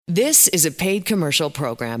This is a paid commercial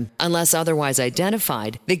program. Unless otherwise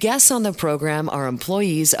identified, the guests on the program are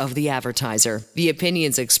employees of the advertiser. The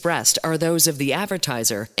opinions expressed are those of the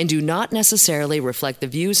advertiser and do not necessarily reflect the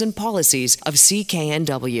views and policies of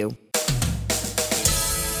CKNW.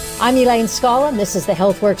 I'm Elaine Scala, and this is the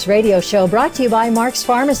HealthWorks radio show brought to you by Mark's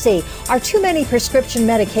Pharmacy. Are too many prescription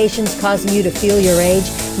medications causing you to feel your age?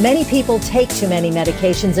 Many people take too many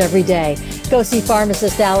medications every day. Go see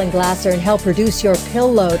pharmacist Alan Glasser and help reduce your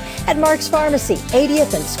pill load at Mark's Pharmacy,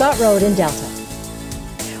 80th and Scott Road in Delta.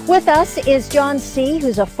 With us is John C.,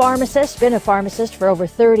 who's a pharmacist, been a pharmacist for over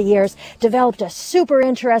 30 years, developed a super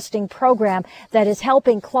interesting program that is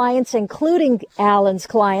helping clients, including Alan's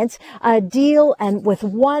clients, deal and with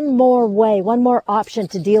one more option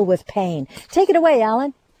to deal with pain. Take it away,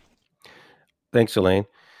 Alan. Thanks, Elaine.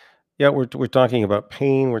 Yeah, we're talking about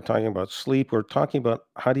pain. We're talking about sleep. We're talking about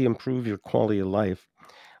how do you improve your quality of life.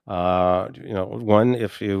 One,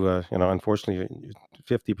 if you, unfortunately,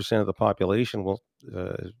 50% of the population will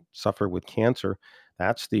suffer with cancer.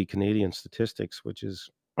 That's the Canadian statistics, which is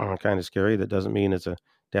kind of scary. That doesn't mean it's a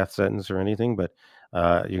death sentence or anything, but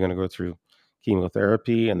you're going to go through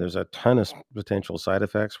chemotherapy, and there's a ton of potential side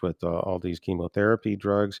effects with all these chemotherapy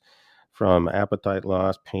drugs, from appetite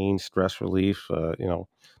loss, pain, stress relief.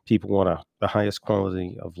 People want the highest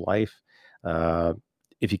quality of life.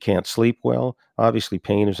 If you can't sleep well, obviously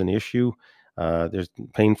pain is an issue. There's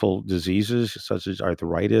painful diseases such as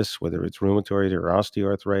arthritis, whether it's rheumatoid or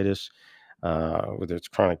osteoarthritis, whether it's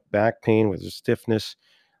chronic back pain, whether it's stiffness.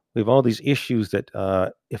 We have all these issues that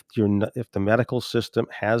if the medical system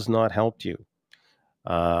has not helped you,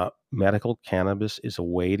 medical cannabis is a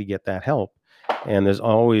way to get that help. And there's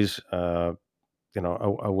always a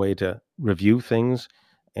way to review things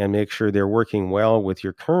and make sure they're working well with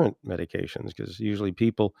your current medications, because usually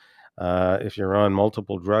people, if you're on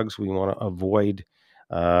multiple drugs, we want to avoid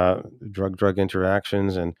drug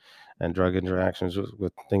interactions and drug interactions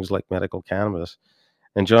with things like medical cannabis.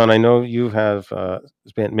 And John, I know you have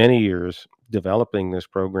spent many years developing this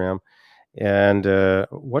program. And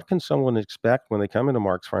what can someone expect when they come into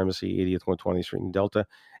Mark's Pharmacy, 80th 120th Street in Delta,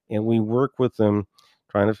 and we work with them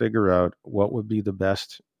trying to figure out what would be the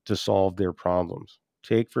best to solve their problems?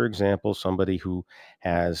 Take, for example, somebody who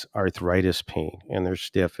has arthritis pain and they're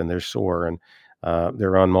stiff and they're sore and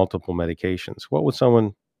they're on multiple medications. What would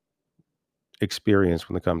someone experience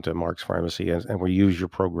when they come to Mark's Pharmacy and we use your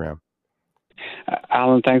program?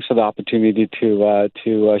 Alan, thanks for the opportunity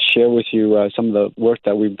to share with you some of the work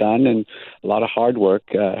that we've done, and a lot of hard work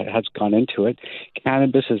has gone into it.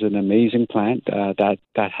 Cannabis is an amazing plant that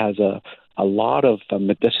has a lot of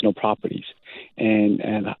medicinal properties. And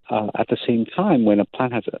at the same time, when a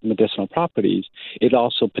plant has medicinal properties, it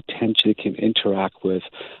also potentially can interact with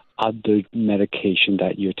other medication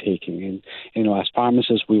that you're taking. And, as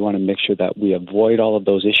pharmacists, we want to make sure that we avoid all of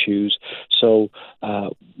those issues. So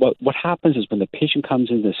what happens is when the patient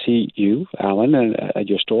comes in to see you, Alan, at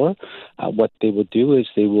your store, what they will do is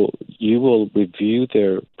you will review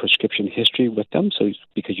their prescription history with them, so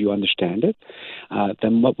because you understand it.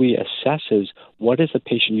 Then what we assess is, what is the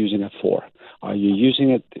patient using it for? Are you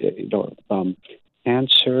using it from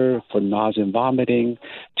cancer, for nausea and vomiting,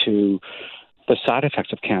 to the side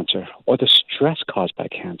effects of cancer or the stress caused by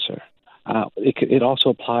cancer? It also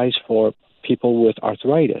applies for people with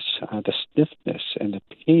arthritis, the stiffness and the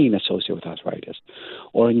pain associated with arthritis.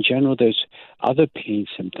 Or in general, there's other pain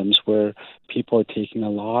symptoms where people are taking a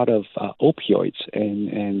lot of opioids,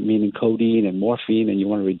 and meaning codeine and morphine, and you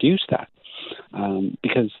want to reduce that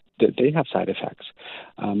because they have side effects,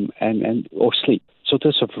 or sleep. So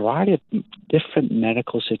there's a variety of different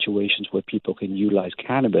medical situations where people can utilize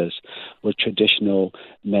cannabis, where traditional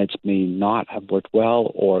meds may not have worked well,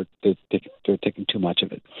 or they're taking too much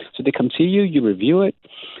of it. So they come see you, you review it,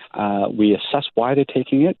 we assess why they're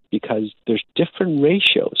taking it, because there's different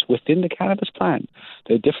ratios within the cannabis plant.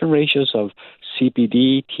 There are different ratios of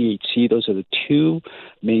CBD, THC. Those are the two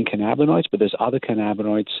main cannabinoids, but there's other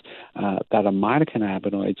cannabinoids that are minor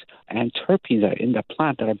cannabinoids, and terpenes that are in the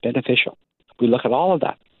plant that are beneficial. We look at all of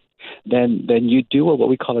that. Then you do what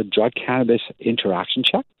we call a drug cannabis interaction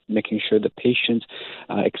check, making sure the patient's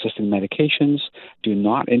existing medications do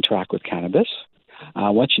not interact with cannabis.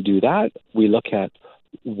 Once you do that, we look at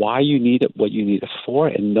why you need it, what you need it for,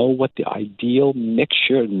 and know what the ideal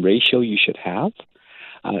mixture and ratio you should have.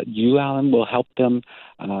 You, Alan, will help them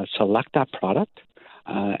select that product.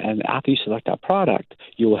 And after you select that product,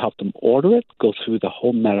 you will help them order it, go through the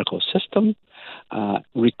whole medical system,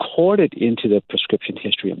 record it into the prescription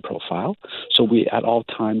history and profile, so we at all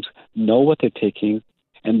times know what they're taking,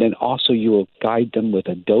 and then also you will guide them with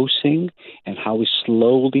a dosing and how we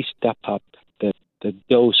slowly step up the the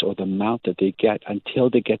dose or the amount that they get until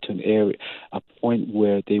they get to a point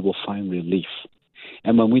where they will find relief.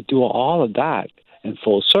 And when we do all of that in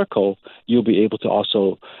full circle, you'll be able to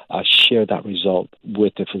also share that result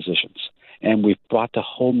with the physicians. And we've brought the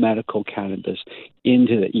whole medical cannabis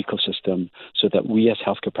into the ecosystem so that we as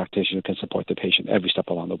healthcare practitioners can support the patient every step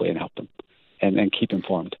along the way and help them and keep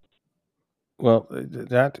informed. Well,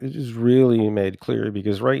 that is really made clear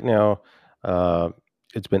because right now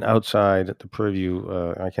it's been outside the purview.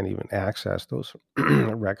 I can't even access those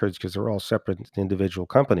records because they're all separate individual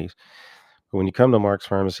companies. But when you come to Mark's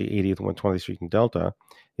Pharmacy, 80th and 120th Street in Delta,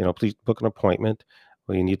 please book an appointment.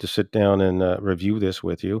 Well, you need to sit down and review this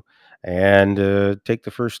with you and take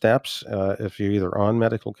the first steps. If you're either on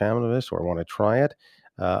medical cannabis or want to try it,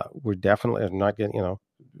 we're definitely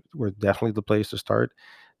we're definitely the place to start.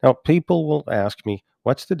 Now, people will ask me,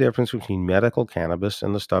 what's the difference between medical cannabis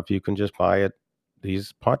and the stuff you can just buy at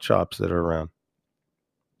these pot shops that are around?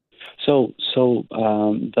 So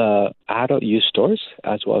the adult use stores,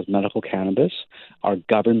 as well as medical cannabis, are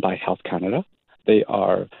governed by Health Canada. They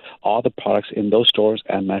are all the products in those stores,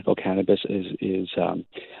 and medical cannabis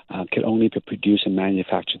can only be produced and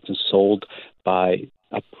manufactured and sold by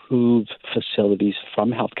approved facilities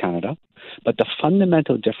from Health Canada. But the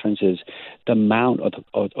fundamental difference is the amount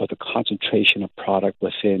or the concentration of product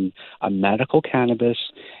within a medical cannabis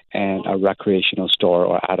and a recreational store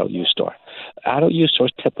or adult use store. Adult use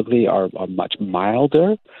stores typically are much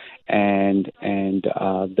milder, and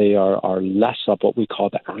they are less of what we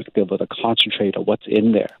call the active or the concentrate of what's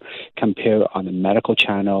in there, compared on the medical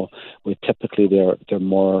channel, where typically they're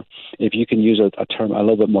more, if you can use a term, a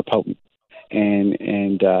little bit more potent.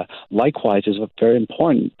 And likewise, is very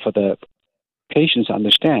important for the patients to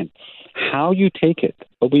understand how you take it.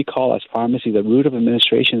 What we call as pharmacy, the route of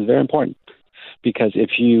administration is very important, because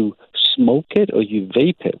if you smoke it or you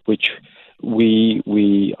vape it, which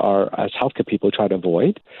we are as healthcare people try to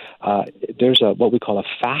avoid, there's what we call a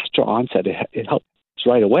faster onset. It helps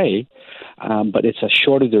right away, but it's a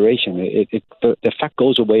shorter duration. The effect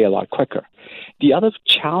goes away a lot quicker. The other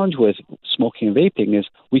challenge with smoking and vaping is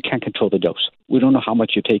we can't control the dose. We don't know how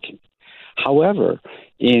much you're taking. However,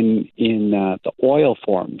 in the oil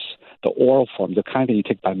forms, the oral form, the kind that you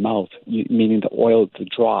take by mouth, meaning the oil, the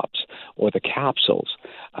drops, or the capsules,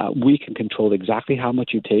 we can control exactly how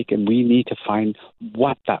much you take, and we need to find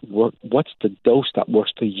what's the dose that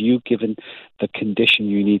works for you given the condition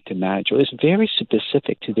you need to manage. So it's very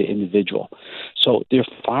specific to the individual. So their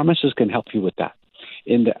pharmacists can help you with that.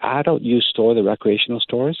 In the adult use store, the recreational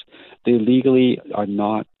stores, they legally are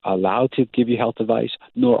not allowed to give you health advice,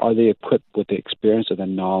 nor are they equipped with the experience or the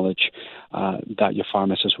knowledge that your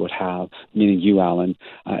pharmacist would have, meaning you, Alan,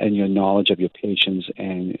 and your knowledge of your patients,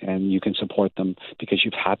 and you can support them because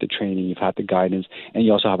you've had the training, you've had the guidance, and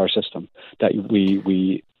you also have our system that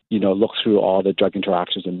we look through all the drug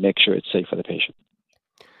interactions and make sure it's safe for the patient.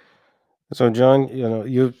 So, John,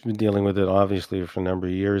 you've been dealing with it obviously for a number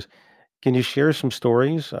of years. Can you share some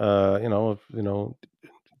stories,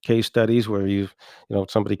 case studies where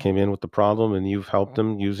somebody came in with the problem and you've helped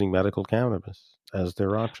them using medical cannabis as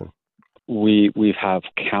their option? We have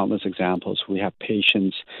countless examples. We have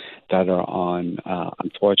patients that are on,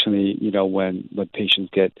 unfortunately, when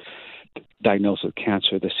patients get diagnosed with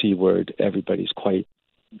cancer, the C word, everybody's quite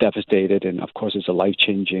devastated, and of course it's a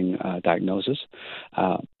life-changing diagnosis.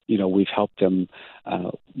 We've helped them.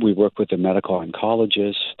 We work with the medical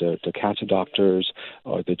oncologists, the cancer doctors,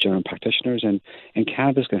 or the general practitioners, and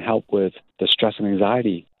cannabis can help with the stress and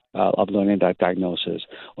anxiety of learning that diagnosis,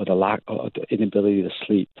 or the lack of the inability to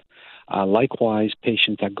sleep. Likewise,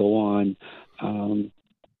 patients that go on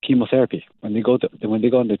chemotherapy when they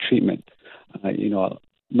go into treatment,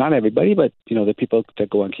 not everybody, but the people that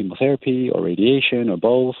go on chemotherapy or radiation or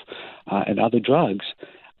both, and other drugs,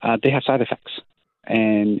 they have side effects.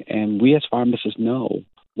 And we as pharmacists know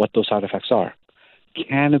what those side effects are.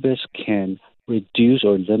 Cannabis can reduce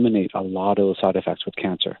or eliminate a lot of those side effects with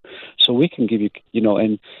cancer. So we can give you,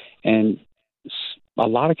 and a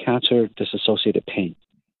lot of cancer disassociated pain.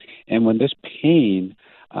 And when there's pain,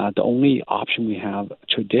 the only option we have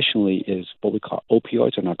traditionally is what we call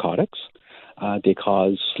opioids or narcotics. They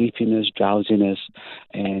cause sleepiness, drowsiness,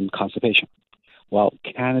 and constipation. Well,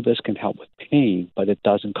 cannabis can help with pain, but it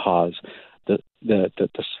doesn't cause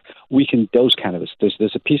we can dose cannabis.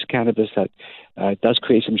 There's a piece of cannabis that does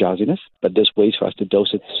create some drowsiness, but there's ways for us to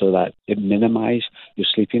dose it so that it minimizes your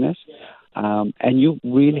sleepiness, and you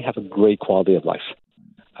really have a great quality of life.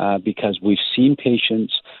 Because we've seen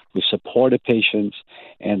patients, we've supported patients,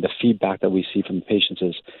 and the feedback that we see from the patients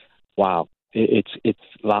is, wow,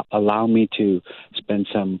 Allow me to spend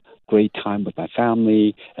some great time with my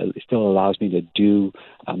family. It still allows me to do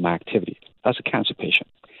my activity. That's a cancer patient.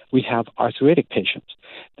 We have arthritic patients.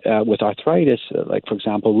 With arthritis, like, for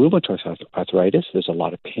example, rheumatoid arthritis, there's a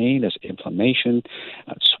lot of pain, there's inflammation,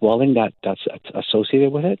 swelling that's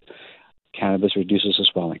associated with it. Cannabis reduces the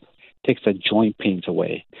swelling, takes the joint pains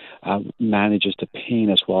away, manages the pain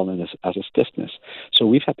as well as a stiffness. So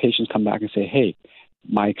we've had patients come back and say, hey,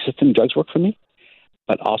 my existing drugs work for me,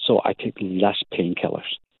 but also I take less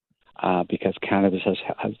painkillers because cannabis has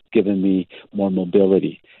given me more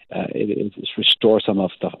mobility. It's restored some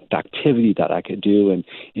of the activity that I could do and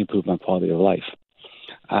improve my quality of life.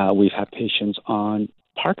 We've had patients on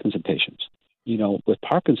Parkinson patients. With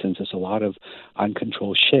Parkinson's, there's a lot of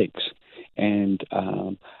uncontrolled shakes, and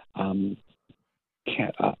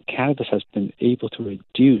cannabis has been able to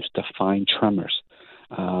reduce the fine tremors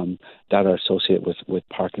that are associated with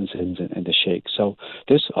Parkinson's and the shakes. So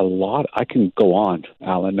there's a lot. I can go on,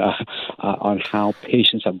 Alan, on how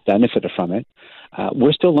patients have benefited from it.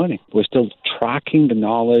 We're still learning. We're still tracking the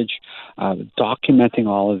knowledge, documenting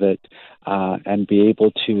all of it, and be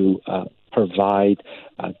able to provide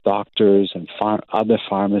doctors and other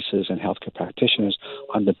pharmacists and healthcare practitioners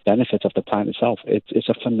on the benefits of the plant itself. It's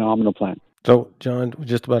a phenomenal plant. So, John, we're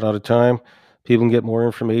just about out of time. People can get more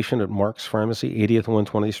information at Mark's Pharmacy, 80th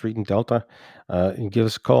 120th Street in Delta. And give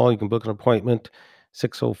us a call. You can book an appointment,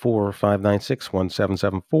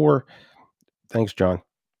 604-596-1774. Thanks, John.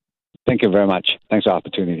 Thank you very much. Thanks for the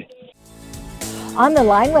opportunity. On the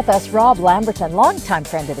line with us, Rob Lamberton, longtime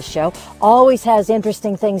friend of the show, always has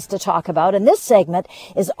interesting things to talk about. And this segment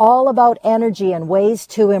is all about energy and ways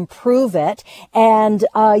to improve it. And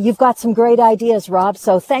you've got some great ideas, Rob.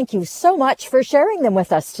 So thank you so much for sharing them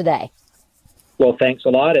with us today. Well, thanks a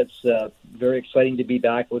lot. It's very exciting to be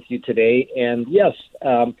back with you today. And yes,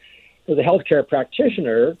 as a healthcare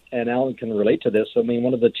practitioner, and Alan can relate to this, I mean,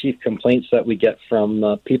 one of the chief complaints that we get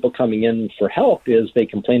from people coming in for help is they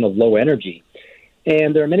complain of low energy.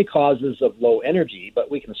 And there are many causes of low energy,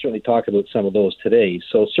 but we can certainly talk about some of those today.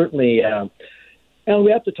 So certainly, and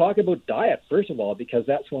we have to talk about diet, first of all, because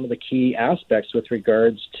that's one of the key aspects with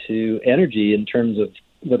regards to energy in terms of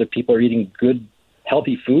whether people are eating good,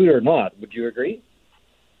 healthy food or not. Would you agree?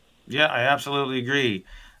 Yeah, I absolutely agree.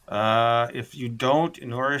 If you don't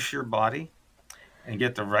nourish your body and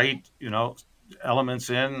get the right,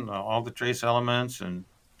 elements in, all the trace elements and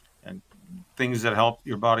things that help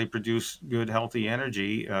your body produce good, healthy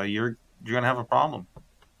energy, you're going to have a problem.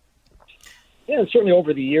 Yeah, and certainly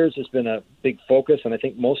over the years, there's been a big focus, and I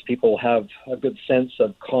think most people have a good sense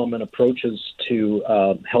of common approaches to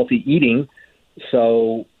healthy eating.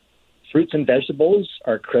 So fruits and vegetables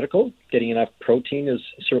are critical. Getting enough protein is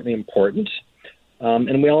certainly important.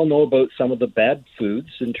 And we all know about some of the bad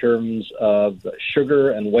foods in terms of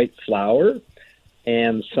sugar and white flour,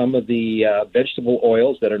 and some of the vegetable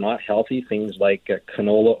oils that are not healthy, things like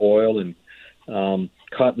canola oil and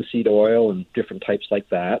cottonseed oil and different types like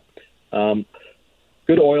that.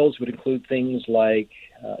 Good oils would include things like,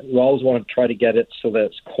 we always want to try to get it so that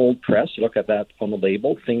it's cold pressed. You look at that on the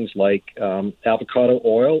label. Things like avocado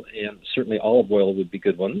oil and certainly olive oil would be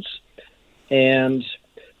good ones. And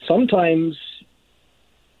sometimes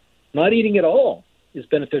not eating at all is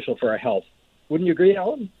beneficial for our health. Wouldn't you agree,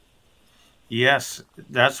 Alan? Yes,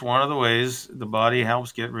 that's one of the ways the body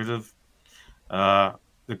helps get rid of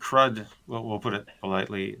the crud, we'll put it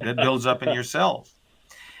politely, that builds up in your cells.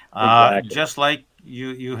 Exactly. Just like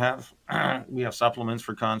you have, we have supplements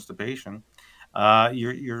for constipation.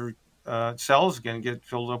 Your cells can get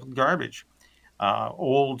filled up with garbage.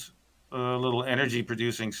 Old little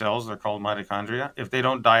energy-producing cells, they're called mitochondria. If they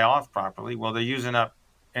don't die off properly, well, they're using up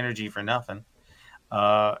energy for nothing.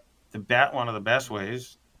 One of the best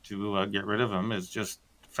ways to get rid of them is just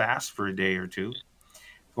fast for a day or two.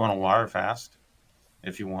 Go on a water fast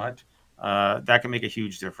if you want. That can make a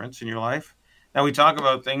huge difference in your life. Now, we talk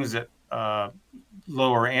about things that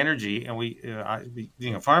lower energy, and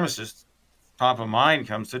being a pharmacist, top of mind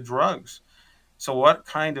comes to drugs. So what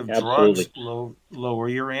kind of Absolutely. drugs lower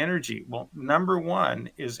your energy? Well, number one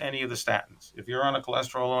is any of the statins. If you're on a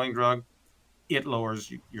cholesterol-lowering drug, it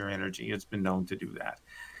lowers your energy. It's been known to do that.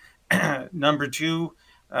 Number two,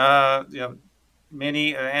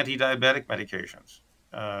 many anti-diabetic medications,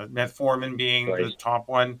 metformin being the top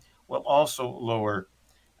one, will also lower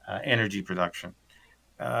energy production.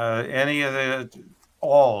 Any of the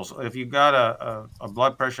alls, if you've got a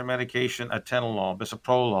blood pressure medication, atenolol,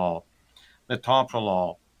 bisoprolol,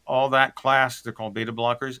 metoprolol, all that class, they're called beta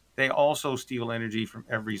blockers, they also steal energy from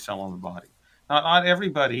every cell in the body. Not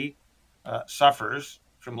everybody suffers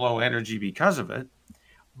from low energy because of it,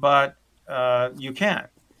 but you can.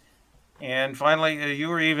 And finally,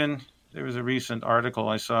 there was a recent article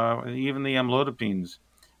I saw, even the amlodipines,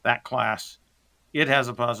 that class, it has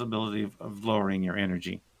a possibility of lowering your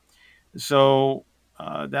energy. So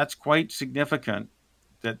that's quite significant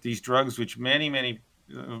that these drugs, which many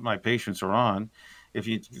of my patients are on,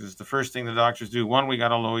 it's the first thing the doctors do, one, we got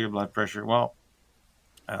to lower your blood pressure. Well,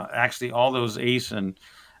 actually, all those ACE and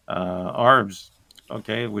ARBs,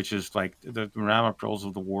 okay, which is like the ramiprils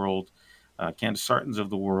of the world, candesartans of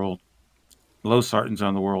the world, losartans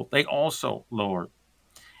on the world, they also lower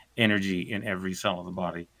energy in every cell of the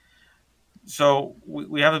body. So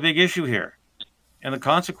we have a big issue here. And the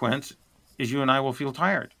consequence is you and I will feel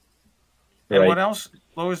tired. And what else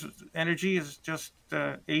lowers energy is just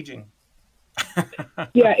aging.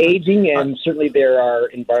 Yeah, aging, and certainly there are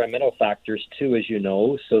environmental factors too, as you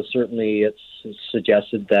know. So certainly it's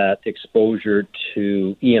suggested that exposure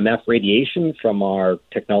to EMF radiation from our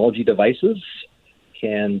technology devices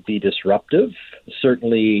can be disruptive.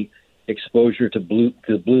 Certainly exposure to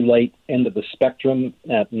the blue light end of the spectrum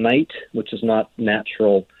at night, which is not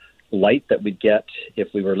natural light that we'd get if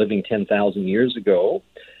we were living 10,000 years ago.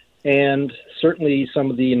 And certainly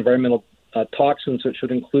some of the environmental toxins, which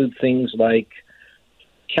would include things like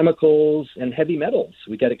chemicals and heavy metals.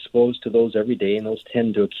 We get exposed to those every day, and those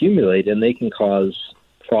tend to accumulate, and they can cause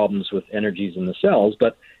problems with energies in the cells.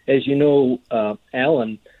 But as you know,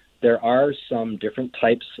 Alan, there are some different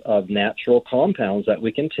types of natural compounds that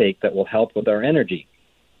we can take that will help with our energy.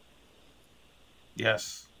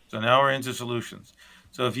 Yes. So now we're into solutions.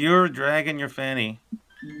 So if you're dragging your fanny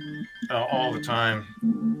all the time,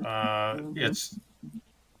 it's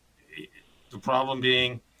the problem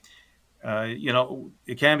being,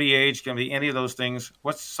 it can be age, can be any of those things.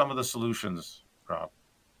 What's some of the solutions, Rob?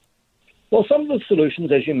 Well, some of the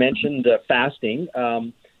solutions, as you mentioned, fasting.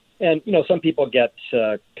 And, some people get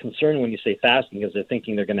concerned when you say fasting because they're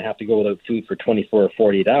thinking they're going to have to go without food for 24 or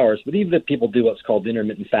 48 hours. But even if people do what's called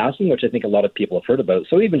intermittent fasting, which I think a lot of people have heard about,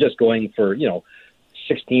 so even just going for,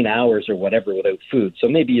 16 hours or whatever without food. So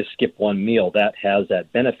maybe you skip one meal. That has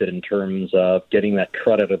that benefit in terms of getting that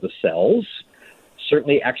crud out of the cells.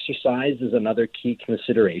 Certainly exercise is another key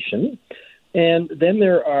consideration. And then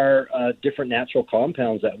there are different natural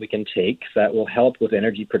compounds that we can take that will help with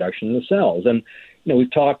energy production in the cells. And,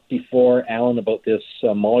 we've talked before, Alan, about this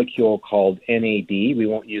molecule called NAD. We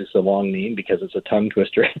won't use the long name because it's a tongue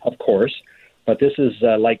twister, of course. But this is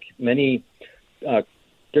like many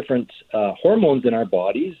different hormones in our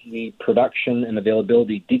bodies. The production and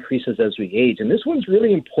availability decreases as we age. And this one's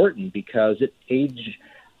really important because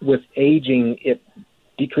with aging, it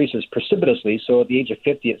decreases precipitously. So at the age of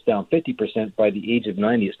 50, it's down 50%. By the age of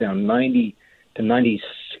 90, it's down 90 to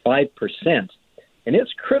 95%. And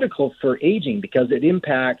it's critical for aging because it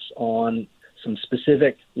impacts on some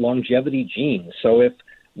specific longevity genes. So if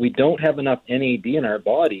we don't have enough NAD in our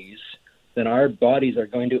bodies, then our bodies are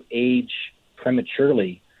going to age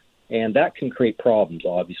prematurely. And that can create problems,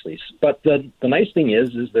 obviously. But the nice thing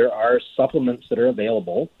is there are supplements that are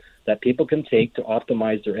available that people can take to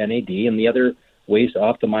optimize their NAD. And the other ways to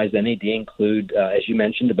optimize NAD include, as you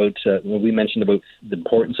mentioned we mentioned about the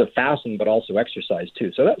importance of fasting, but also exercise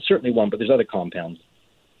too. So that's certainly one, but there's other compounds.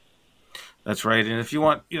 That's right. And if you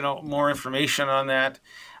want, more information on that,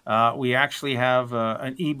 we actually have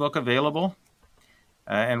an ebook available,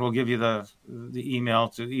 and we'll give you the email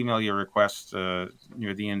to email your request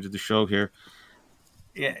near the end of the show here.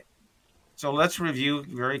 So let's review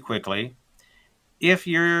very quickly. If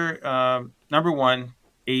you're number one,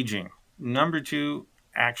 aging. Number two,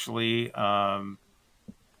 actually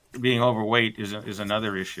being overweight is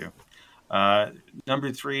another issue.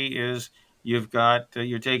 Number three is you're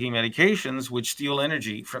taking medications which steal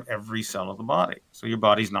energy from every cell of the body. So your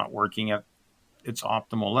body's not working at its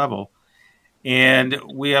optimal level. And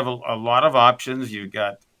we have a lot of options. You've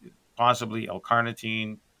got possibly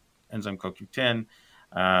L-carnitine, enzyme CoQ10,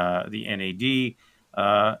 the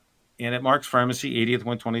NAD, and at Mark's Pharmacy, 80th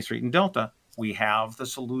 120th Street in Delta, we have the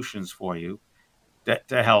solutions for you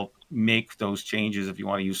to help make those changes if you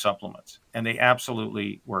want to use supplements. And they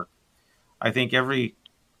absolutely work. I think every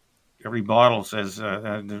bottle says,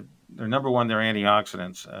 they're number one, they're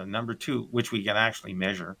antioxidants. Number two, which we can actually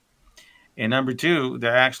measure. And number two, they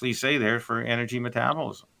actually say they're for energy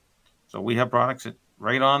metabolism. So we have products that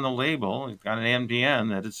right on the label, it's got an NPN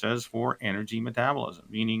that it says for energy metabolism,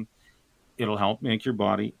 meaning it'll help make your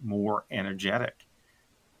body more energetic.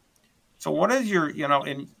 So what is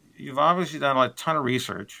and you've obviously done a ton of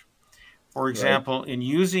research, for example, in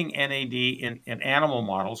using NAD in animal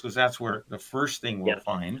models, because that's where the first thing we'll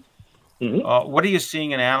find. Mm-hmm. What are you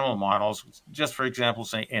seeing in animal models, just for example,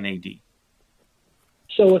 say NAD?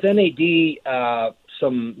 So with NAD,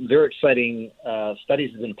 some very exciting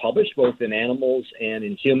studies have been published, both in animals and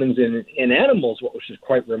in humans. In animals, what was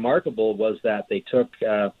quite remarkable was that they took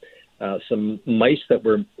some mice that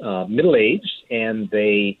were middle-aged, and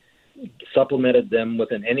they supplemented them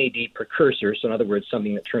with an NAD precursor, so in other words,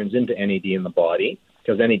 something that turns into NAD in the body,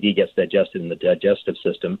 because NAD gets digested in the digestive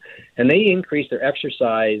system, and they increased their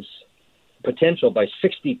exercise potential by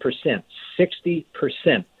 60%.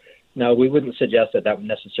 60%. Now, we wouldn't suggest that would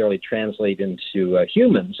necessarily translate into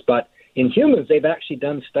humans, but in humans, they've actually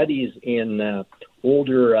done studies in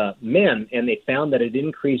older men, and they found that it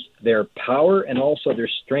increased their power and also their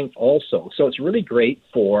strength also. So it's really great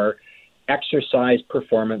for exercise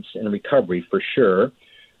performance and recovery for sure,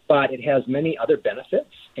 but it has many other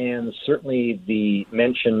benefits, and certainly the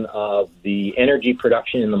mention of the energy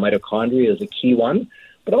production in the mitochondria is a key one,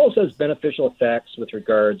 but also has beneficial effects with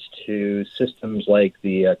regards to systems like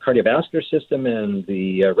the cardiovascular system and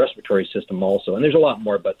the respiratory system also. And there's a lot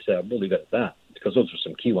more, but we'll leave it at that because those are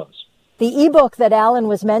some key ones. The ebook that Alan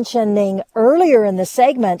was mentioning earlier in the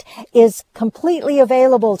segment is completely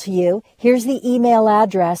available to you. Here's the email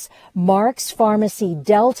address,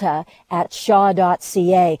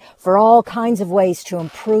 markspharmacydelta@shaw.ca, for all kinds of ways to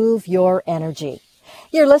improve your energy.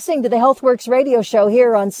 You're listening to the HealthWorks radio show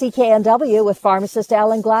here on CKNW with pharmacist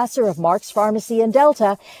Alan Glasser of Mark's Pharmacy in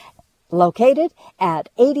Delta, located at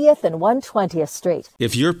 80th and 120th Street.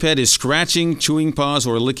 If your pet is scratching, chewing paws,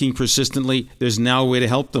 or licking persistently, there's now a way to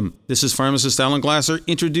help them. This is pharmacist Alan Glasser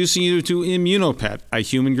introducing you to Immunopet, a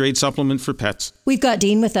human-grade supplement for pets. We've got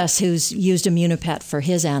Dean with us who's used Immunopet for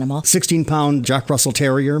his animal. 16-pound Jack Russell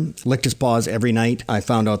Terrier, licked his paws every night. I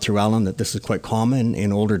found out through Alan that this is quite common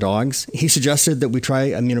in older dogs. He suggested that we try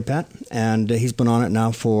Immunopet, and he's been on it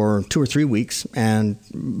now for 2 or 3 weeks and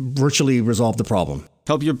virtually resolved the problem.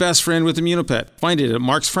 Help your best friend with Immunopet. Find it at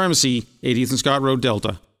Mark's Pharmacy, 80th and Scott Road,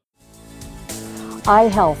 Delta. Eye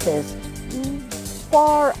health is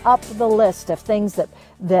far up the list of things that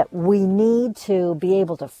we need to be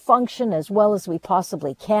able to function as well as we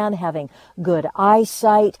possibly can, having good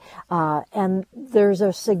eyesight. And there's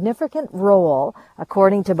a significant role,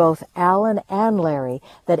 according to both Alan and Larry,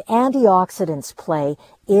 that antioxidants play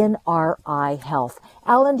in our eye health.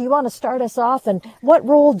 Alan, do you want to start us off? And what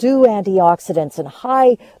role do antioxidants and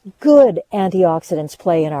good antioxidants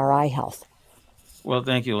play in our eye health? Well,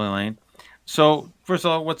 thank you, Elaine. So, first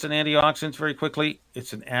of all, what's an antioxidant? Very quickly,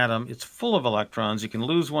 it's an atom. It's full of electrons. You can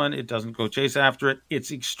lose one. It doesn't go chase after it.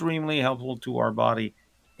 It's extremely helpful to our body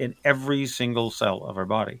in every single cell of our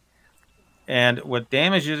body. And what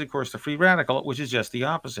damages, of course, the free radical, which is just the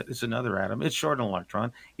opposite. It's another atom. It's short an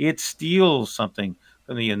electron. It steals something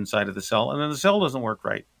from the inside of the cell, and then the cell doesn't work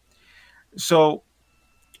right. So,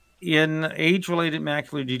 in age-related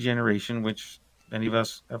macular degeneration, which many of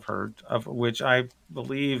us have heard of, which I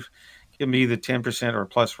believe can be the 10% or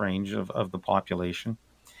plus range of the population,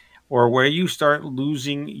 or where you start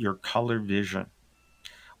losing your color vision,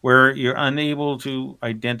 where you're unable to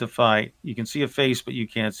identify, you can see a face, but you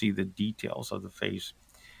can't see the details of the face.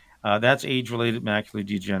 That's age-related macular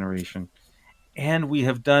degeneration. And we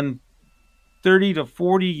have done 30 to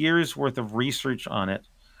 40 years worth of research on it.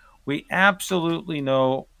 We absolutely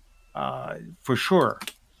know for sure,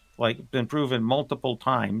 like been proven multiple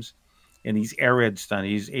times in these ARED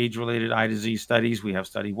studies, age-related eye disease studies. We have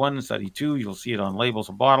study 1 and study 2. You'll see it on labels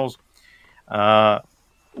of bottles,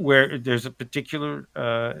 where there's a particular,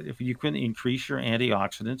 if you can increase your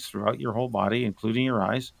antioxidants throughout your whole body, including your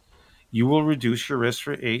eyes, you will reduce your risk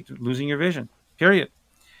for losing your vision, period.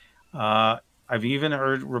 I've even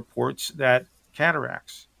heard reports that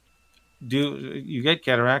you get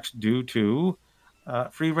cataracts due to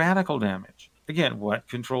free radical damage. Again, what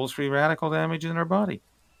controls free radical damage in our body?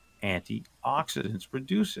 Antioxidants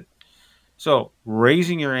reduce it. So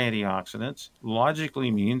raising your antioxidants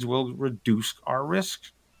logically means we'll reduce our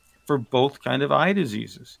risk for both kind of eye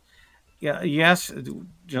diseases. Yeah, yes,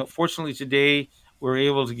 fortunately today we're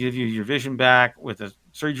able to give you your vision back with a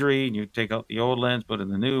surgery, and you take out the old lens, put in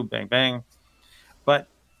the new, bang, bang. But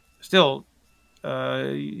still,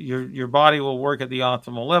 your body will work at the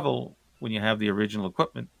optimal level when you have the original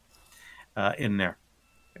equipment in there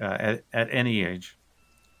at any age.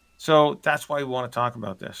 So that's why we want to talk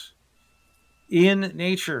about this. In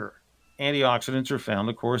nature, antioxidants are found,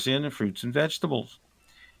 of course, in fruits and vegetables.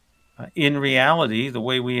 In reality, the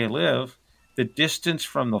way we live, the distance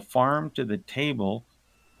from the farm to the table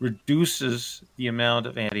reduces the amount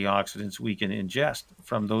of antioxidants we can ingest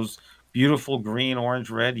from those beautiful green,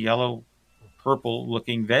 orange, red, yellow,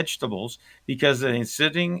 purple-looking vegetables, because they're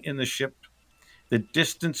sitting in the ship. The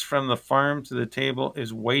distance from the farm to the table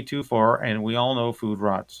is way too far, and we all know food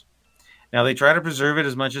rots. Now, they try to preserve it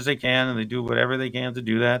as much as they can, and they do whatever they can to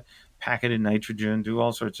do that, pack it in nitrogen, do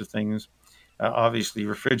all sorts of things, obviously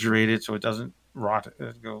refrigerate it so it doesn't rot,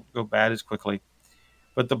 go bad as quickly.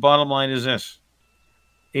 But the bottom line is this.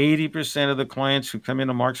 80% of the clients who come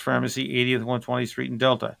into Mark's Pharmacy, 80th 120th Street in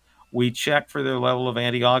Delta, we check for their level of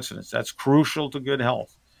antioxidants. That's crucial to good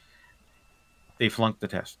health. They flunk the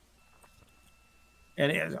test.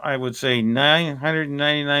 And I would say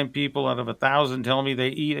 999 people out of 1,000 tell me they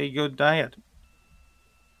eat a good diet.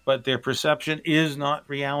 But their perception is not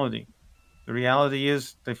reality. The reality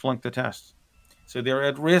is they flunked the test. So they're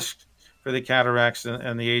at risk for the cataracts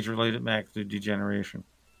and the age-related macular degeneration.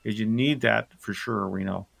 Because you need that for sure, we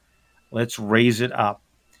know. Let's raise it up.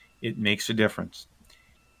 It makes a difference.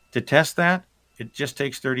 To test that, it just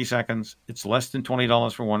takes 30 seconds. It's less than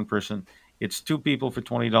 $20 for one person. It's two people for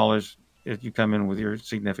 $20 if you come in with your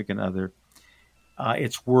significant other.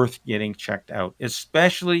 It's worth getting checked out,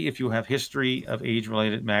 especially if you have history of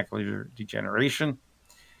age-related macular degeneration.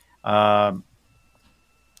 Cataracts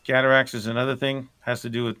is another thing. Has to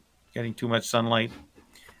do with getting too much sunlight,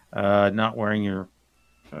 not wearing your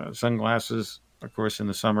sunglasses, of course, in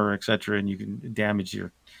the summer, etc., and you can damage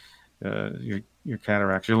your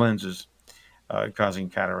cataracts, your lenses, causing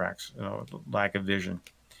cataracts, lack of vision.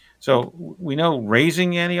 So we know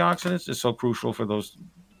raising antioxidants is so crucial for those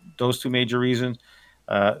two major reasons.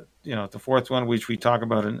 The fourth one, which we talk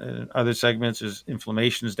about in other segments, is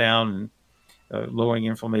inflammation is down, and lowering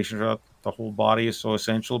inflammation throughout the whole body is so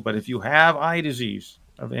essential. But if you have eye disease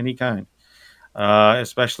of any kind,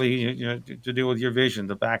 especially to do with your vision,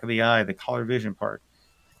 the back of the eye, the color vision part,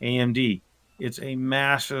 AMD, it's a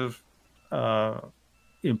massive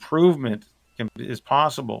improvement is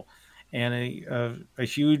possible, and a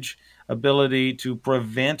huge ability to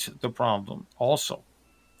prevent the problem also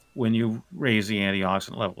when you raise the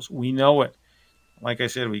antioxidant levels. We know it. Like I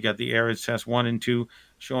said, we got the AREDS test 1 and 2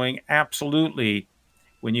 showing absolutely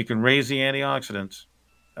when you can raise the antioxidants,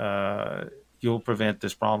 you'll prevent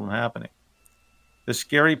this problem happening. The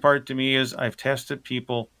scary part to me is I've tested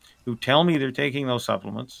people who tell me they're taking those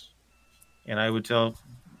supplements, and I would tell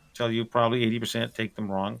you probably 80% take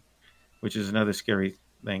them wrong, which is another scary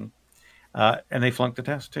thing. And they flunk the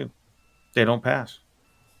test too. They don't pass.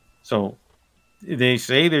 So they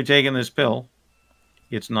say they're taking this pill.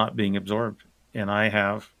 It's not being absorbed. And I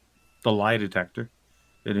have the lie detector,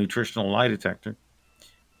 the nutritional lie detector,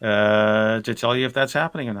 to tell you if that's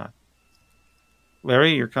happening or not.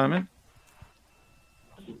 Larry, your comment?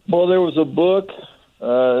 Well, there was a book,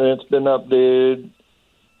 it's been updated,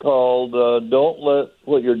 called Don't Let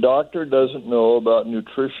What Your Doctor Doesn't Know About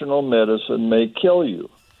Nutritional Medicine May Kill You.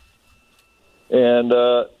 And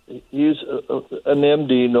he's an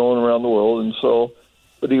MD known around the world,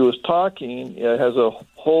 but he was talking, it has a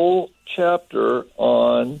whole chapter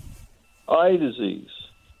on eye disease.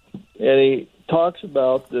 And he talks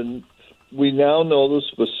about we now know the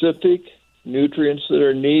specific nutrients that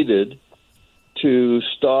are needed to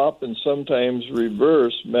stop and sometimes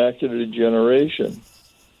reverse macular degeneration.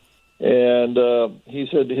 And he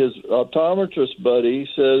said his optometrist buddy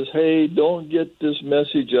says, hey, don't get this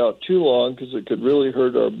message out too long because it could really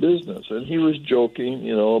hurt our business. And he was joking,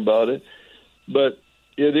 about it. But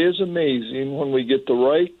it is amazing when we get the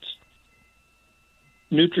right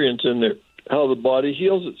nutrients in there, how the body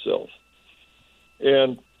heals itself.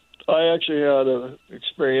 And I actually had an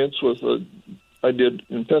experience I did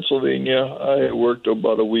in Pennsylvania. I worked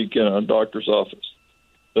about a week in a doctor's office,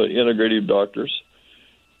 integrative doctors.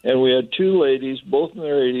 And we had two ladies, both in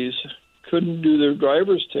their 80s, couldn't do their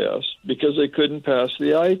driver's test because they couldn't pass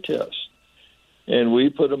the eye test. And we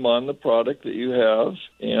put them on the product that you have.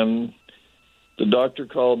 And the doctor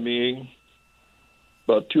called me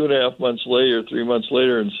about 2.5 months later, 3 months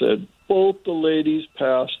later, and said, both the ladies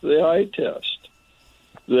passed the eye test.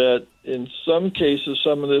 That in some cases,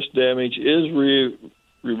 some of this damage is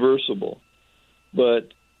reversible.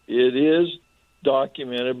 But it is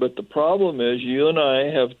documented, but the problem is you and I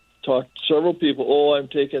have talked to several people, I'm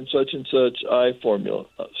taking such and such eye formula,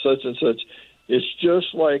 such and such. It's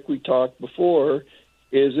just like we talked before,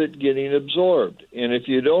 is it getting absorbed? And if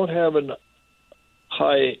you don't have a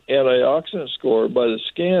high antioxidant score by the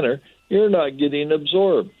scanner, you're not getting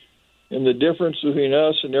absorbed. And the difference between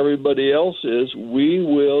us and everybody else is we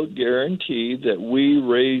will guarantee that we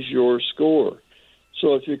raise your score.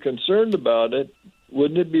 So if you're concerned about it,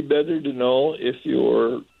 wouldn't it be better to know if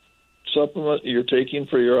your supplement you're taking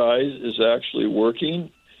for your eyes is actually working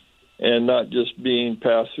and not just being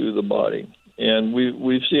passed through the body? And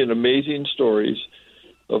we've seen amazing stories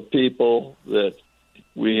of people that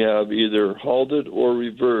we have either halted or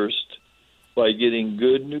reversed by getting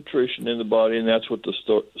good nutrition in the body, and that's what the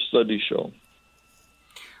studies show.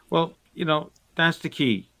 Well, that's the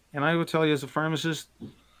key. And I would tell you as a pharmacist,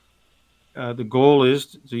 the goal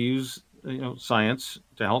is to use science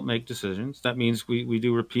to help make decisions. That means we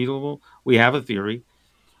do repeatable. We have a theory.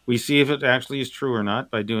 We see if it actually is true or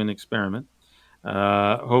not by doing an experiment,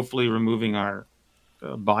 hopefully removing our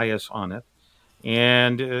bias on it,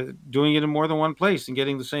 and doing it in more than one place and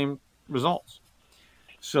getting the same results.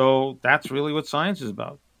 So that's really what science is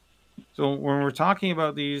about. So when we're talking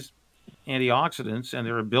about these antioxidants and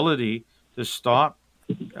their ability to stop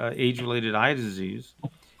age-related eye disease,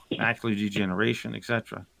 macular degeneration,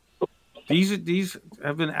 etc., these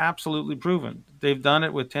have been absolutely proven. They've done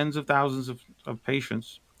it with tens of thousands of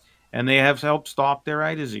patients, and they have helped stop their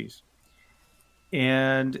eye disease.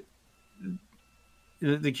 And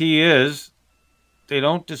the key is they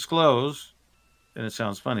don't disclose, and it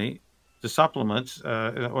sounds funny, the supplements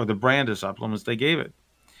or the brand of supplements they gave it.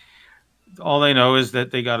 All they know is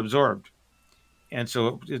that they got absorbed. And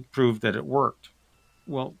so it proved that it worked.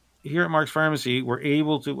 Well, here at Mark's Pharmacy, we're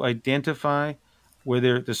able to identify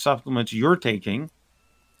whether the supplements you're taking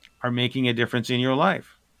are making a difference in your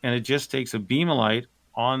life. And it just takes a beam of light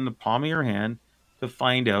on the palm of your hand to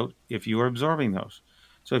find out if you are absorbing those.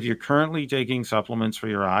 So if you're currently taking supplements for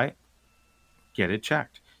your eye, get it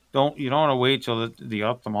checked. You don't want to wait till the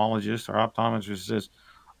ophthalmologist or optometrist says,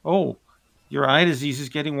 "Oh, your eye disease is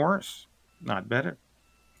getting worse, not better."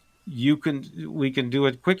 We can do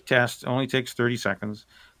a quick test. It only takes 30 seconds,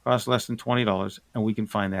 costs less than $20, and we can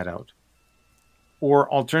find that out.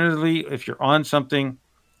 Or alternatively, if you're on something,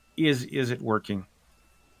 is it working?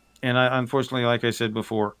 And unfortunately, like I said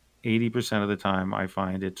before, 80% of the time I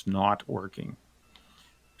find it's not working.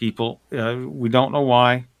 People, we don't know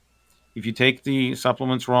why. If you take the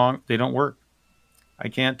supplements wrong, they don't work. I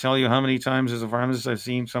can't tell you how many times as a pharmacist I've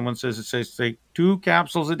seen someone says take 2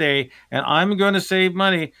 capsules a day and I'm going to save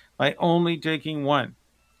money by only taking 1.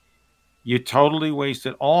 You totally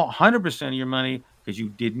wasted 100% of your money because you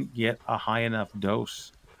didn't get a high enough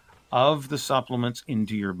dose of the supplements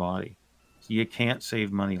into your body. So you can't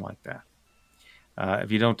save money like that.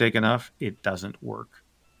 If you don't take enough, it doesn't work.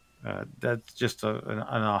 That's just an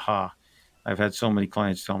aha. I've had so many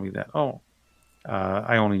clients tell me that,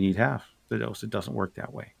 I only need half the dose. It doesn't work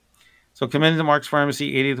that way. So come into Mark's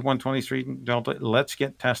Pharmacy, 80th 120th Street in Delta. Let's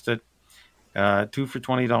get tested. 2 for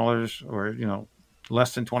 $20 or,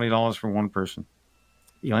 less than $20 for one person.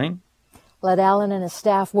 Elaine? Let Alan and his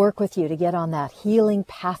staff work with you to get on that healing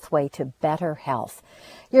pathway to better health.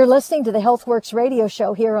 You're listening to the HealthWorks radio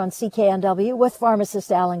show here on CKNW with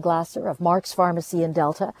pharmacist Alan Glasser of Mark's Pharmacy in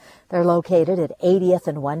Delta. They're located at 80th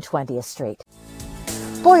and 120th Street.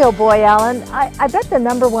 Boy, oh boy, Alan, I bet the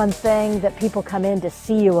number one thing that people come in to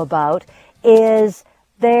see you about is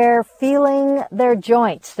they're feeling their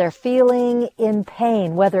joints. They're feeling in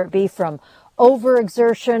pain, whether it be from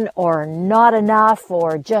overexertion or not enough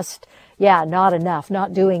or just, not enough,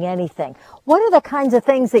 not doing anything. What are the kinds of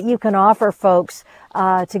things that you can offer folks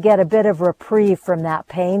to get a bit of reprieve from that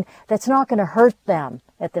pain that's not going to hurt them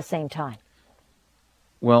at the same time?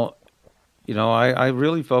 Well, I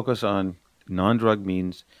really focus on non-drug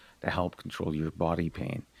means to help control your body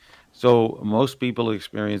pain. So most people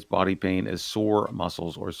experience body pain as sore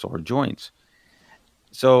muscles or sore joints.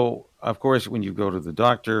 So of course, when you go to the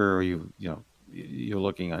doctor or you're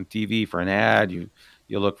looking on TV for an ad, you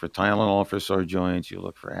look for Tylenol for sore joints, you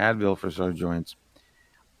look for Advil for sore joints.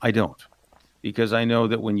 I don't, because I know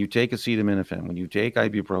that when you take acetaminophen, when you take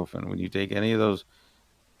ibuprofen, when you take any of those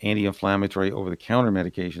anti-inflammatory over-the-counter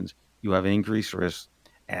medications, you have an increased risk,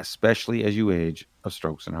 especially as you age, of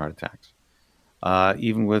strokes and heart attacks.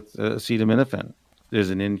 Even with acetaminophen, there's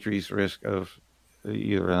an increased risk of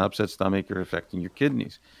either an upset stomach or affecting your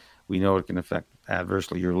kidneys. We know it can affect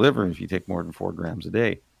adversely your liver if you take more than 4 grams a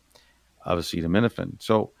day of acetaminophen.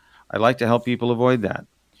 So I like to help people avoid that.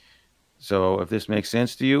 So if this makes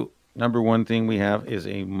sense to you, number one thing we have is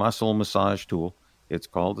a muscle massage tool. It's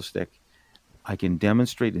called the stick. I can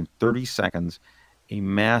demonstrate in 30 seconds a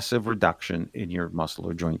massive reduction in your muscle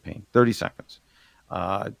or joint pain. 30 seconds.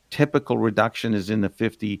 Typical reduction is in the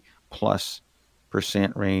 50+%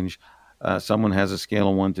 range. Someone has a scale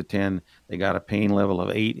of 1 to 10. They got a pain level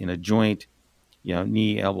of 8 in a joint,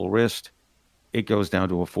 knee, elbow, wrist. It goes down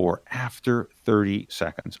to a 4 after 30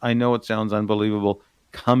 seconds. I know it sounds unbelievable.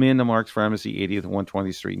 Come into Mark's Pharmacy, 80th and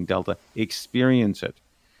 120th Street in Delta. Experience it.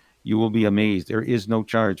 You will be amazed. There is no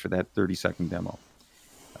charge for that 30-second demo.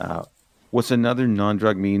 What's another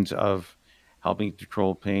non-drug means of helping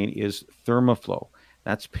control pain is Thermoflow.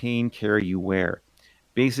 That's pain care you wear.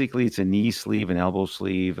 Basically, it's a knee sleeve, an elbow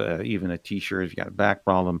sleeve, even a T-shirt if you got a back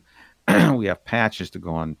problem. We have patches to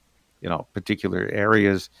go on, particular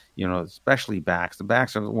areas, especially backs. The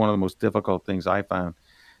backs are one of the most difficult things I found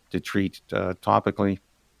to treat topically.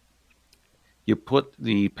 You put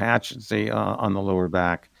the patch, say, on the lower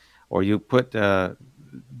back, or you put a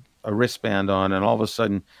wristband on, and all of a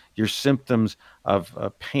sudden your symptoms of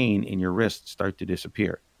pain in your wrist start to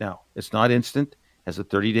disappear. Now, it's not instant, has a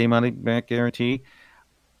 30-day money-back guarantee,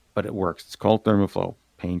 but it works. It's called Thermoflow,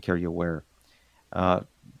 Pain Care You Wear.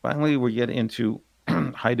 Finally, we get into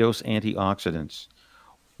high-dose antioxidants.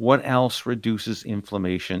 What else reduces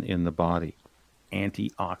inflammation in the body?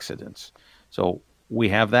 Antioxidants. So we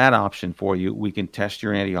have that option for you. We can test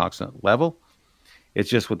your antioxidant level. It's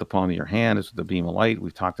just with the palm of your hand. It's with the beam of light.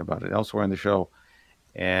 We've talked about it elsewhere in the show.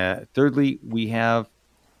 Thirdly, we have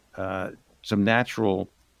some natural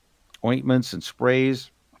ointments and sprays.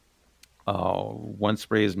 One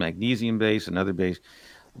spray is magnesium-based. Another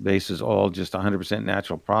base is all just 100%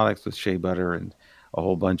 natural products with shea butter and a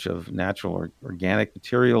whole bunch of natural or organic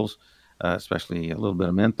materials, especially a little bit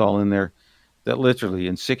of menthol in there, that literally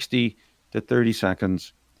in 60 to 30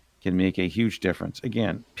 seconds can make a huge difference.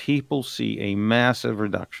 Again, people see a massive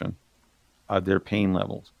reduction of their pain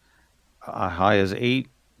levels, a high as 8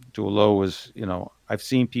 to a low as, I've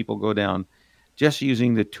seen people go down just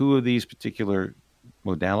using the two of these particular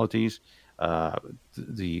modalities,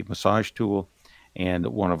 the massage tool and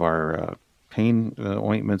one of our pain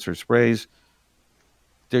ointments or sprays.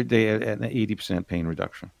 They had an 80% pain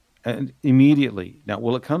reduction. And immediately. Now,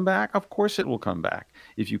 will it come back? Of course it will come back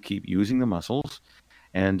if you keep using the muscles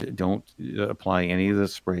and don't apply any of the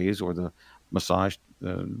sprays or the massage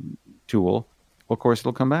tool. Of course,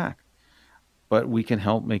 it'll come back. But we can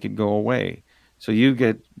help make it go away. So you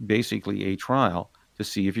get basically a trial to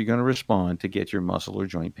see if you're going to respond to get your muscle or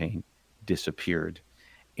joint pain disappeared.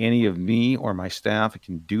 Any of me or my staff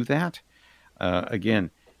can do that.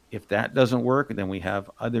 Again, if that doesn't work, then we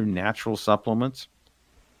have other natural supplements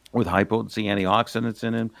with high-potency antioxidants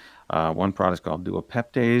in them. One product is called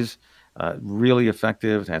Duopeptase. Really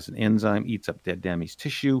effective. It has an enzyme, eats up dead damaged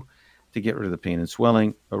tissue to get rid of the pain and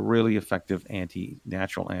swelling. A really effective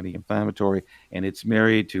natural anti-inflammatory. And it's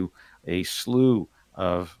married to a slew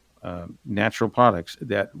of natural products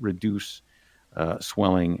that reduce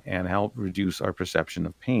swelling and help reduce our perception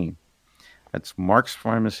of pain. That's Mark's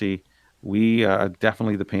Pharmacy. We are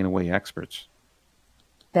definitely the Pain Away experts.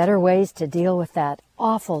 Better ways to deal with that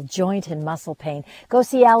awful joint and muscle pain. Go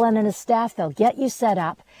see Alan and his staff. They'll get you set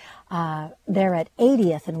up. They're at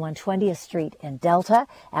 80th and 120th Street in Delta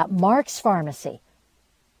at Mark's Pharmacy.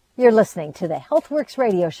 You're listening to the HealthWorks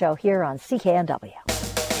radio show here on CKNW.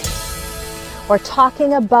 We're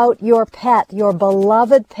talking about your pet, your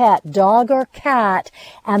beloved pet, dog or cat,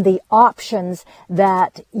 and the options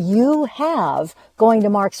that you have going to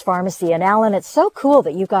Mark's Pharmacy. And Alan, it's so cool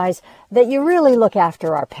that you really look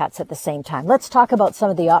after our pets at the same time. Let's talk about some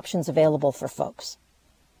of the options available for folks.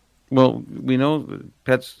 Well, we know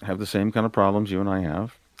pets have the same kind of problems you and I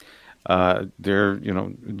have. Their,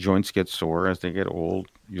 joints get sore as they get old.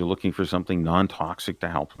 You're looking for something non-toxic to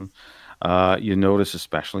help them. You notice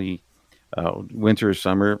especially winter,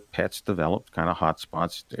 summer, pets develop kind of hot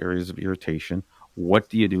spots, areas of irritation. What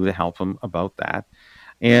do you do to help them about that?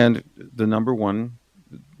 And the number one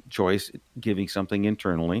choice, giving something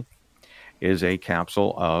internally, is a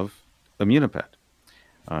capsule of Immunopet.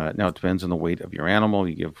 Now, it depends on the weight of your animal.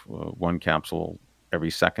 You give one capsule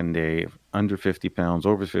every second day. Under 50 pounds,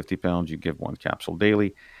 over 50 pounds, you give one capsule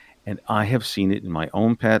daily. And I have seen it in my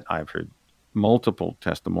own pet. I've heard multiple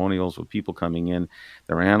testimonials with people coming in.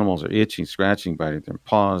 Their animals are itching, scratching, biting their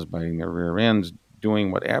paws, biting their rear ends,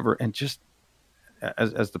 doing whatever. And just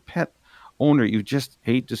as the pet owner, you just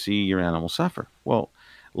hate to see your animal suffer. Well,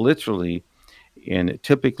 literally, in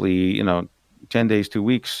typically, 10 days, 2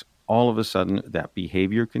 weeks, all of a sudden that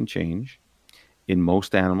behavior can change. In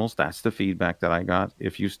most animals, that's the feedback that I got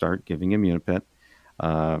if you start giving Immunopet,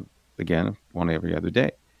 again, one every other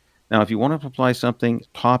day. Now, if you want to apply something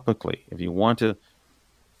topically, if you want to,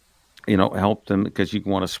 help them because you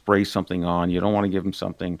want to spray something on, you don't want to give them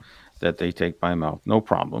something that they take by mouth, no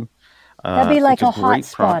problem. That'd be like a hot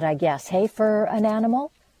spot, I guess, hey, for an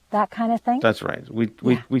animal, that kind of thing? That's right.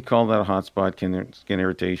 We call that a hot spot, skin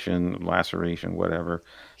irritation, laceration, whatever.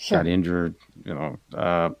 Sure. Got injured,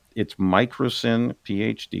 it's Microcyn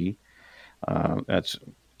PhD. That's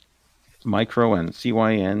micro and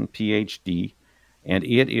CYN PhD. And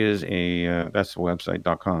it is that's the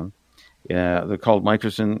website.com. They're called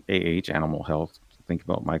Microcyn AH, Animal Health. Think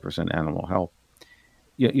about Microcyn Animal Health.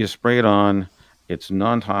 You spray it on. It's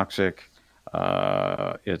non-toxic.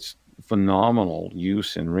 It's phenomenal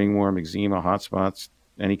use in ringworm, eczema, hot spots,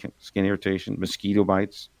 any skin irritation, mosquito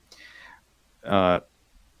bites.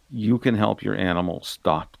 you can help your animal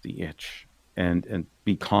stop the itch and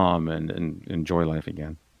be calm and enjoy life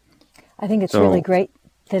again. I think it's really great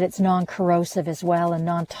that it's non-corrosive as well and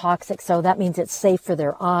non-toxic. So that means it's safe for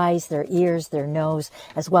their eyes, their ears, their nose,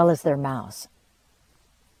 as well as their mouths.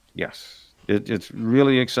 Yes, it's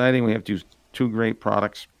really exciting. We have two great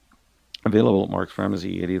products available at Mark's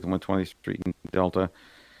Pharmacy, 80th and 120th Street in Delta.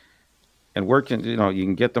 And you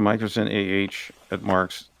can get the Microcin AH at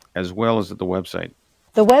Mark's as well as at the website.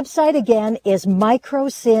 The website again is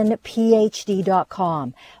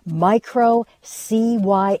microcinphd.com,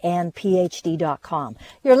 microcynphd.com.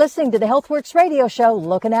 You're listening to the HealthWorks radio show,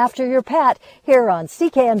 looking after your pet, here on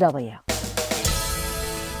CKNW.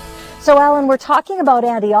 So, Alan, we're talking about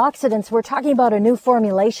antioxidants. We're talking about a new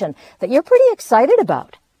formulation that you're pretty excited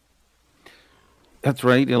about. That's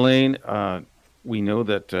right, Elaine. We know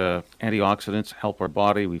that antioxidants help our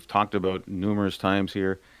body. We've talked about numerous times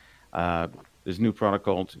here. There's a new product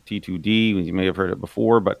called T2D. You may have heard it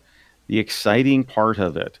before, but the exciting part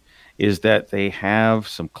of it is that they have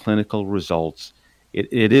some clinical results.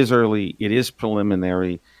 It is early. It is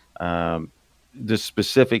preliminary. The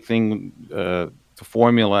specific thing the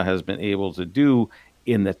formula has been able to do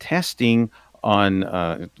in the testing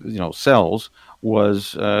on cells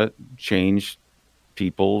was change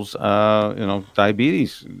people's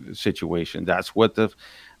diabetes situation. That's what the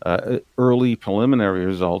early preliminary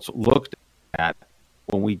results looked at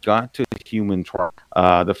when we got to human trial,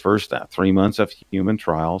 the first 3 months of human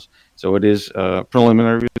trials. So it is a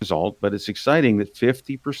preliminary result, but it's exciting that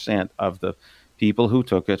 50% of the people who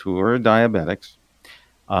took it, who were diabetics,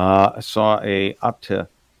 saw a up to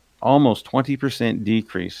almost 20%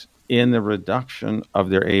 decrease in the reduction of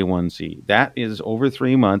their A1C. That is over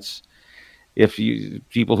 3 months. If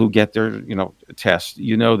people who get their test,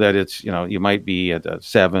 that it's you might be at a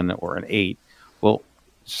 7 or an 8. Well,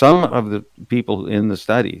 some of the people in the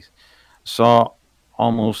studies saw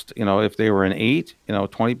almost if they were an 8,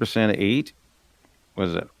 20% of 8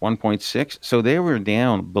 was it 1.6. So they were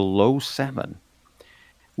down below 7,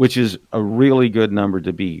 which is a really good number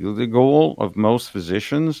to be. The goal of most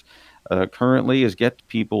physicians currently is get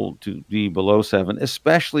people to be below 7,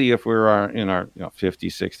 especially if we're in our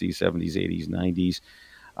 50s, 60s, 70s, 80s, 90s.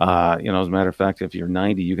 As a matter of fact, if you're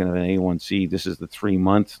 90, you can have an A1C. This is the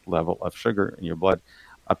 3-month level of sugar in your blood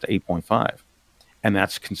up to 8.5. And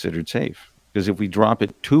that's considered safe. Because if we drop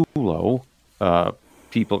it too low,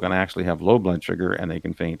 people can actually have low blood sugar and they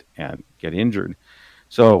can faint and get injured.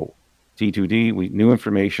 So T2D, new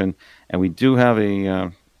information, and we do have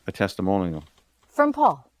a testimonial. From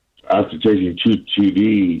Paul. After taking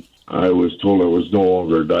T2D, I was told I was no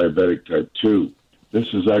longer diabetic type 2. This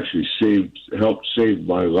has actually helped save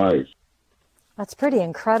my life. That's pretty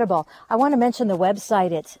incredible. I want to mention the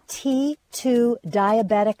website. It's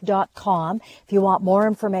t2diabetic.com if you want more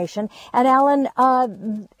information. And Alan,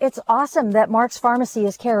 it's awesome that Mark's Pharmacy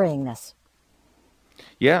is carrying this.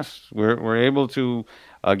 Yes, we're able to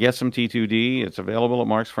get some T2D. It's available at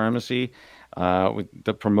Mark's Pharmacy.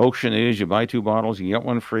 The promotion is you buy 2 bottles, you get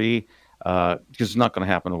one free, because it's not going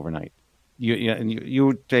to happen overnight.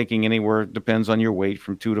 You're taking anywhere, depends on your weight,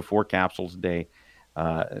 from 2 to 4 capsules a day.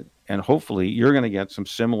 And hopefully you're going to get some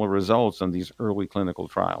similar results on these early clinical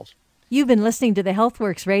trials. You've been listening to the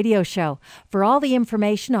HealthWorks radio show. For all the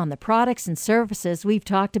information on the products and services we've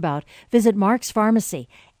talked about, visit Mark's Pharmacy,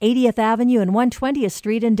 80th Avenue and 120th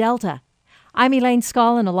Street in Delta. I'm Elaine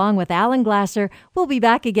Scollin along with Alan Glasser. We'll be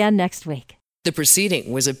back again next week. The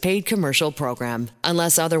proceeding was a paid commercial program.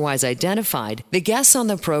 Unless otherwise identified, the guests on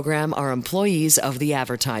the program are employees of the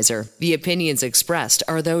advertiser. The opinions expressed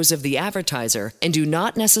are those of the advertiser and do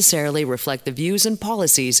not necessarily reflect the views and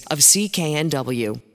policies of CKNW.